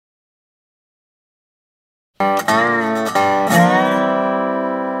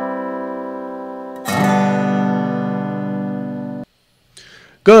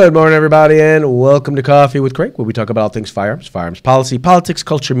Good morning, everybody, and welcome to Coffee with Craig, where we talk about all things firearms, firearms policy, politics,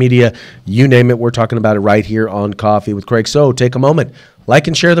 culture, media, you name it. We're talking about it right here on Coffee with Craig. So take a moment, like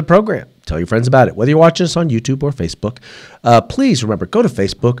and share the program. Tell your friends about it. Whether you're watching us on YouTube or Facebook, please remember, go to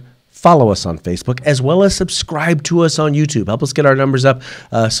Facebook, follow us on Facebook, as well as subscribe to us on YouTube. Help us get our numbers up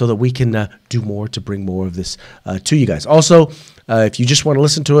so that we can do more to bring more of this to you guys. Also, if you just want to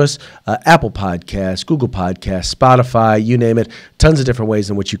listen to us, Apple Podcasts, Google Podcasts, Spotify, you name it, tons of different ways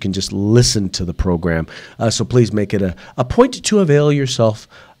in which you can just listen to the program. So please make it a point to avail yourself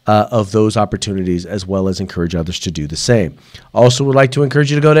of those opportunities, as well as encourage others to do the same. Also, would like to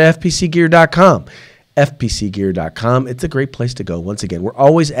encourage you to go to fpcgear.com. fpcgear.com. It's a great place to go. Once again, we're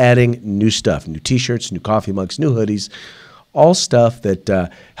always adding new stuff, new t-shirts, new coffee mugs, new hoodies, all stuff that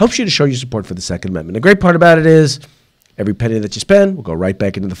helps you to show your support for the Second Amendment. The great part about it is every penny that you spend will go right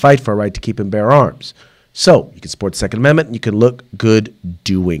back into the fight for our right to keep and bear arms. So you can support the Second Amendment, and you can look good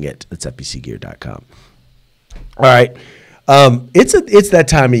doing it. That's fpcgear.com. All right. It's that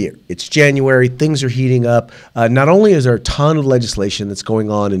time of year. It's January. Things are heating up. Not only is there a ton of legislation that's going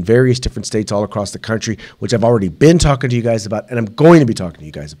on in various different states all across the country, which I've already been talking to you guys about, and I'm going to be talking to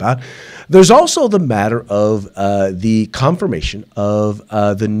you guys about, there's also the matter of the confirmation of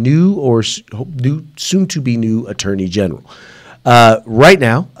the new or soon-to-be new Attorney General. Right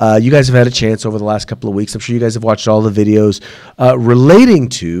now, you guys have had a chance over the last couple of weeks. I'm sure you guys have watched all the videos relating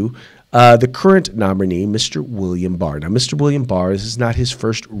to the current nominee, Mr. William Barr. Now, Mr. William Barr, this is not his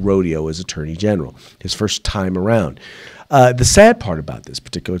first rodeo as Attorney General, his first time around. The sad part about this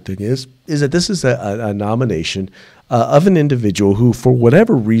particular thing is that this is a nomination of an individual who, for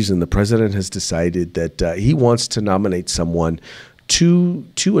whatever reason, the president has decided that he wants to nominate someone to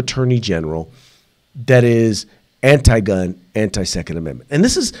Attorney General that is anti-gun, anti-Second Amendment. And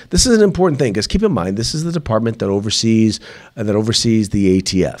this is an important thing, because keep in mind, this is the department that oversees the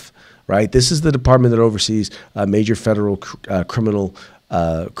ATF. Right. This is the department that oversees major federal criminal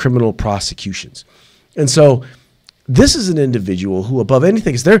prosecutions. And so this is an individual who, above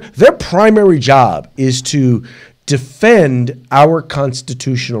anything, is their primary job is to defend our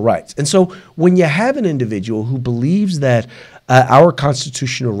constitutional rights. And so when you have an individual who believes that our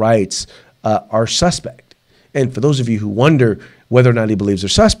constitutional rights are suspect, and for those of you who wonder whether or not he believes they're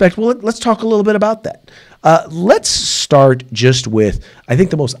suspect, well, let's talk a little bit about that. Let's start just with, I think,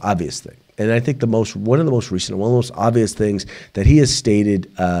 the most obvious thing. And I think one of the most recent, one of the most obvious things that he has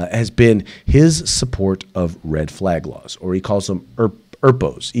stated has been his support of red flag laws, or he calls them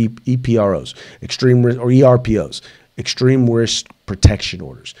ERPOs, EPROs, ERPOs, extreme risk protection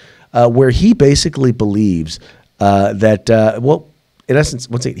orders, where he basically believes that, in essence,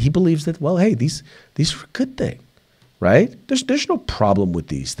 he believes that, hey, these are a good thing, right? There's no problem with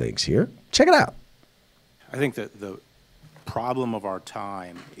these things here. Check it out. I think that the problem of our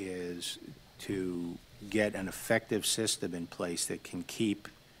time is to get an effective system in place that can keep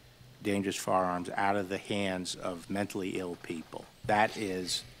dangerous firearms out of the hands of mentally ill people. That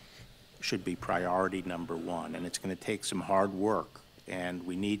should be priority number one, and it's going to take some hard work, and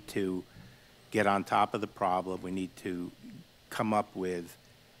we need to get on top of the problem. We need to come up with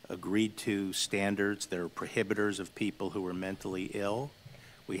agreed-to standards that are prohibitors of people who are mentally ill.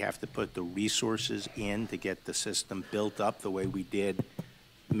 We have to put the resources in to get the system built up the way we did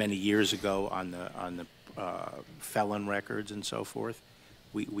many years ago on the felon records and so forth.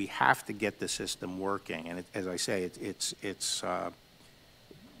 We have to get the system working, and as I say, it's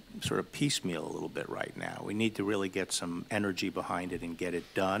sort of piecemeal a little bit right now. We need to really get some energy behind it and get it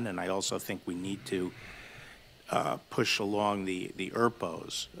done, and I also think we need to push along the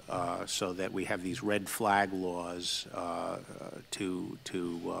ERPOs so that we have these red flag laws to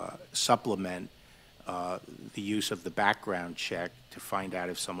supplement the use of the background check to find out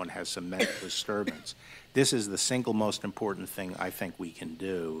if someone has some mental disturbance. This is the single most important thing I think we can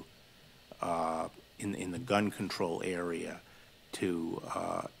do in the gun control area to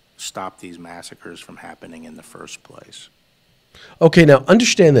stop these massacres from happening in the first place. Okay, now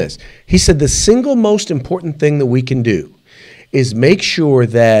understand this. He said the single most important thing that we can do is make sure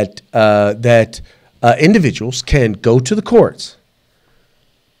that individuals can go to the courts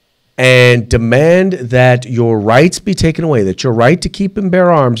and demand that your rights be taken away, that your right to keep and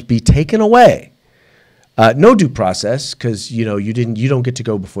bear arms be taken away. No due process, because you don't get to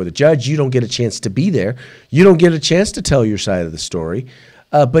go before the judge. You don't get a chance to be there. You don't get a chance to tell your side of the story.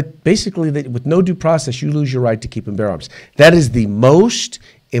 But basically, with no due process, you lose your right to keep and bear arms. That is the most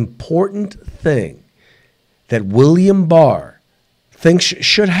important thing that William Barr thinks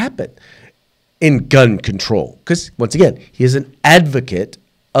should happen. in gun control. Because, once again, he is an advocate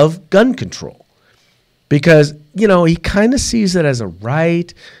of gun control. Because, you know, he kind of sees it as a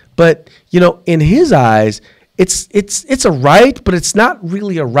right, but, you know, in his eyes, it's a right, but it's not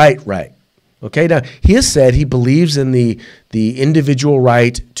really a right. Okay, now he has said he believes in the individual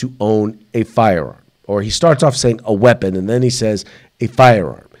right to own a firearm. Or he starts off saying a weapon, and then he says a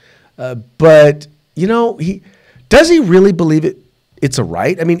firearm. But, you know, does he really believe it's a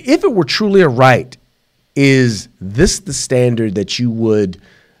right? I mean, if it were truly a right, is this the standard that you would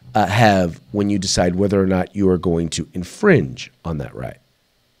have when you decide whether or not you are going to infringe on that right?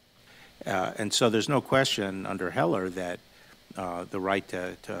 And so there's no question under Heller that the right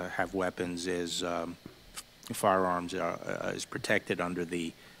to have weapons is firearms is protected under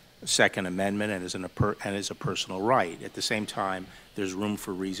the Second Amendment and is a personal right. At the same time, there's room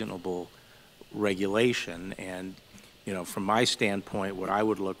for reasonable regulation. And, you know, from my standpoint, what I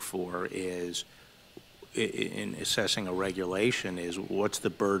would look for is, in assessing a regulation, is what's the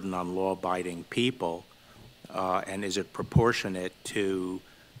burden on law-abiding people, and is it proportionate to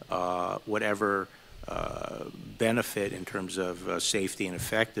whatever benefit in terms of safety and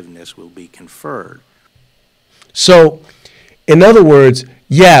effectiveness will be conferred. So, in other words,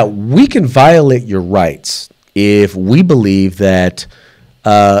 yeah, we can violate your rights if we believe that,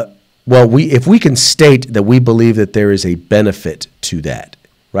 if we can state that we believe that there is a benefit to that,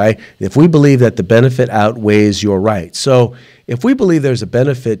 right? If we believe that the benefit outweighs your right. So, if we believe there's a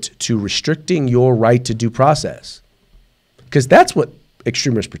benefit to restricting your right to due process, because that's what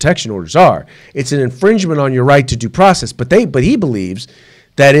extreme risk protection orders are. It's an infringement on your right to due process, but he believes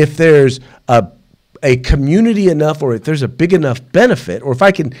that if there's a community enough, or if there's a big enough benefit, or if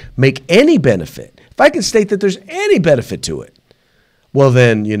I can make any benefit, if I can state that there's any benefit to it, well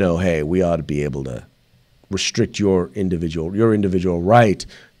then, you know, hey, we ought to be able to restrict your individual right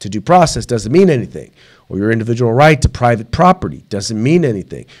to due process. Doesn't mean anything. Or your individual right to private property doesn't mean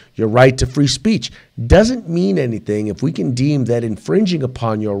anything. Your right to free speech doesn't mean anything if we can deem that infringing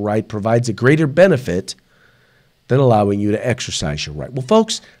upon your right provides a greater benefit than allowing you to exercise your right. Well,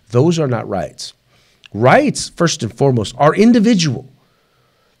 folks, those are not rights. Rights, first and foremost, are individual.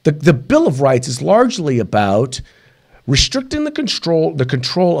 The Bill of Rights is largely about restricting the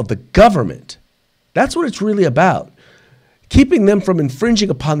control of the government. That's what it's really about. Keeping them from infringing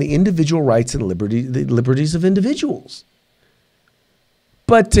upon the individual rights and the liberties of individuals.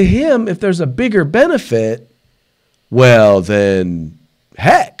 But to him, if there's a bigger benefit, well, then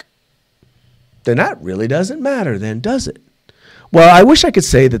heck, then that really doesn't matter then, does it? Well, I wish I could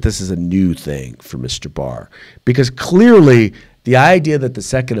say that this is a new thing for Mr. Barr, because clearly the idea that the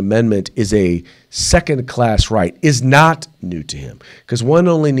Second Amendment is a second-class right is not new to him, because one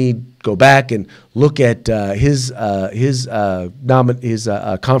only need go back and look at his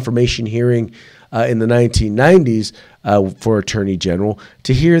confirmation hearing in the 1990s for Attorney General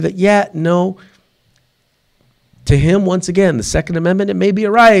to hear that, yeah, no, to him, once again, the Second Amendment, it may be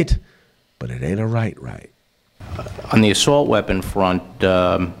a right, but it ain't a right. On the assault weapon front,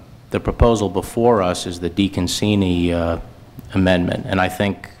 the proposal before us is the DeConcini amendment, and I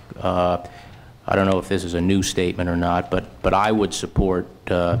think, I don't know if this is a new statement or not, but I would support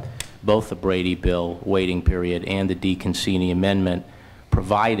both the Brady bill waiting period and the DeConcini amendment,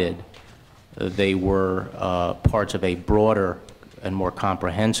 provided they were parts of a broader and more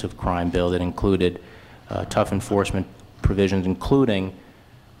comprehensive crime bill that included tough enforcement provisions, including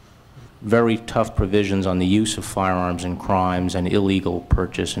very tough provisions on the use of firearms in crimes and illegal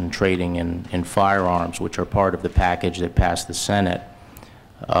purchase and trading in firearms, which are part of the package that passed the Senate.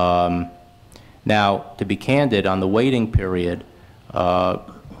 Now, to be candid, on the waiting period,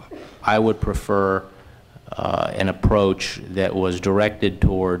 I would prefer an approach that was directed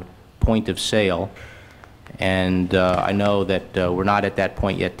toward point of sale. And I know that we're not at that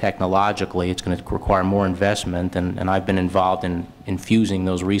point yet technologically. It's going to require more investment, and I've been involved in infusing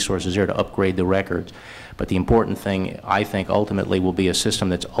those resources here to upgrade the records. But the important thing, I think, ultimately will be a system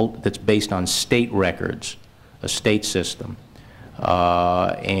that's based on state records, a state system. So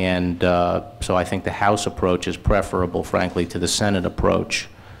I think the House approach is preferable, frankly, to the Senate approach.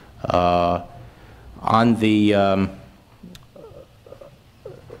 On the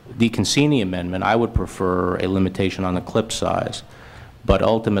DeConcini amendment, I would prefer a limitation on the clip size, but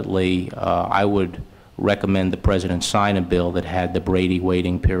ultimately I would recommend the President sign a bill that had the Brady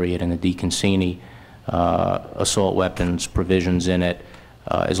waiting period and the DeConcini assault weapons provisions in it,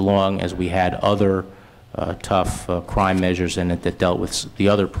 as long as we had other tough crime measures in it that dealt with the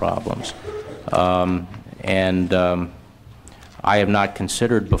other problems. I have not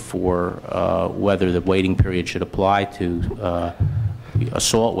considered before whether the waiting period should apply to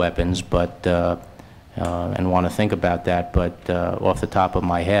assault weapons, but and want to think about that, but off the top of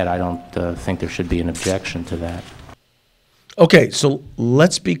my head, I don't think there should be an objection to that. Okay, so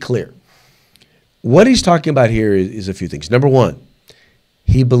let's be clear. What he's talking about here is a few things. Number one,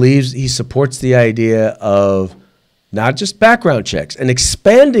 he supports the idea of not just background checks and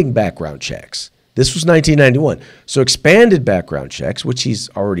expanding background checks. This was 1991. So expanded background checks, which he's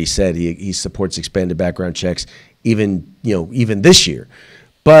already said he supports expanded background checks even this year.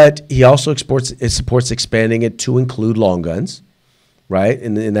 But he also supports expanding it to include long guns, right?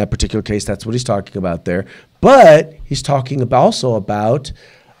 In that particular case, that's what he's talking about there. But he's talking also about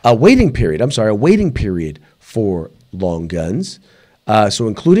a waiting period. A waiting period for long guns. So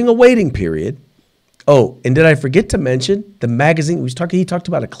including a waiting period. Oh, and did I forget to mention the magazine? He talked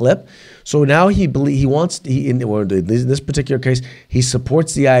about a clip. So now in this particular case, he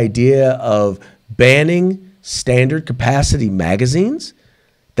supports the idea of banning standard capacity magazines.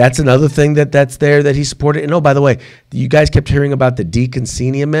 That's another thing that's there that he supported. And oh, by the way, you guys kept hearing about the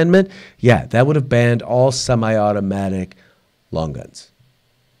DeConcini amendment. Yeah, that would have banned all semi-automatic long guns.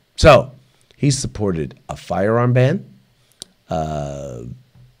 So he supported a firearm ban,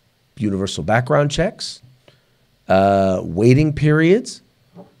 universal background checks, waiting periods,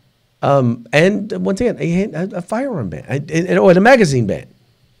 and once again, a firearm ban and a magazine ban.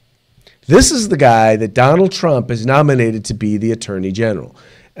 This is the guy that Donald Trump has nominated to be the Attorney General.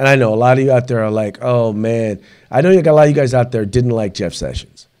 And I know a lot of you out there are like, oh, man, I know you got a lot of you guys out there didn't like Jeff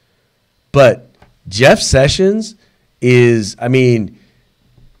Sessions. But Jeff Sessions is,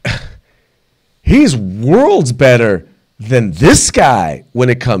 he's worlds better than this guy when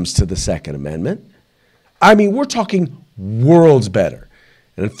it comes to the Second Amendment. We're talking worlds better.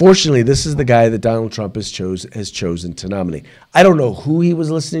 And unfortunately, this is the guy that Donald Trump has chosen to nominate. I don't know who he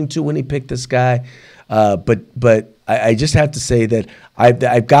was listening to when he picked this guy, but I just have to say that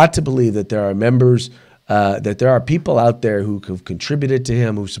I've got to believe that there are members, that there are people out there who have contributed to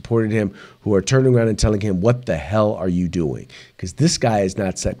him, who supported him, who are turning around and telling him, what the hell are you doing? Because this guy is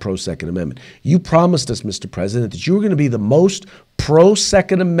not pro-Second Amendment. You promised us, Mr. President, that you were going to be the most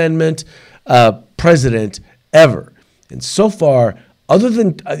pro-Second Amendment president ever. And so far, other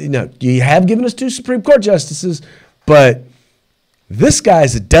than, you have given us 2 Supreme Court justices, but this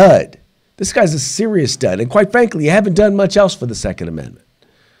guy's a dud. This guy's a serious dud. And quite frankly, you haven't done much else for the Second Amendment.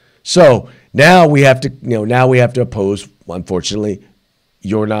 So now we have to oppose, unfortunately,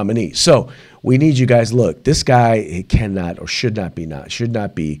 your nominee. So we need you guys. Look, this guy cannot or should not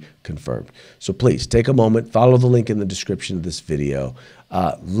be confirmed. So please take a moment, follow the link in the description of this video.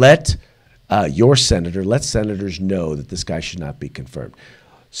 Let senators know that this guy should not be confirmed.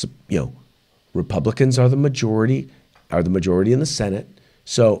 So, Republicans are the majority in the Senate.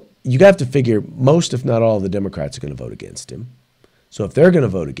 So you have to figure most, if not all, of the Democrats are going to vote against him. So if they're going to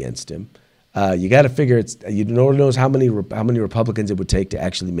vote against him, you got to figure no one knows how many Republicans it would take to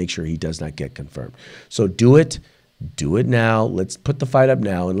actually make sure he does not get confirmed. So do it now. Let's put the fight up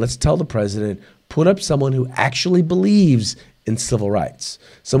now, and let's tell the president, put up someone who actually believes in civil rights,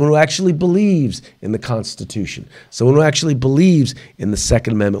 someone who actually believes in the Constitution, someone who actually believes in the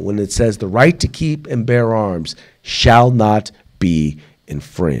Second Amendment when it says the right to keep and bear arms shall not be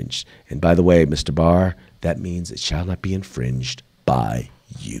infringed. And by the way, Mr. Barr, that means it shall not be infringed by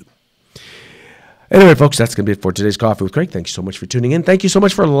you. Anyway, folks, that's going to be it for today's Coffee with Craig. Thank you so much for tuning in. Thank you so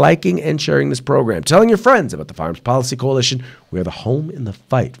much for liking and sharing this program, telling your friends about the Firearms Policy Coalition. We are the home in the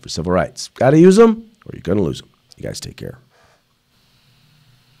fight for civil rights. Got to use them or you're going to lose them. You guys take care.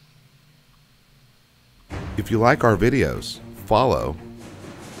 If you like our videos, follow,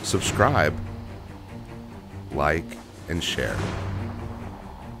 subscribe, like, and share.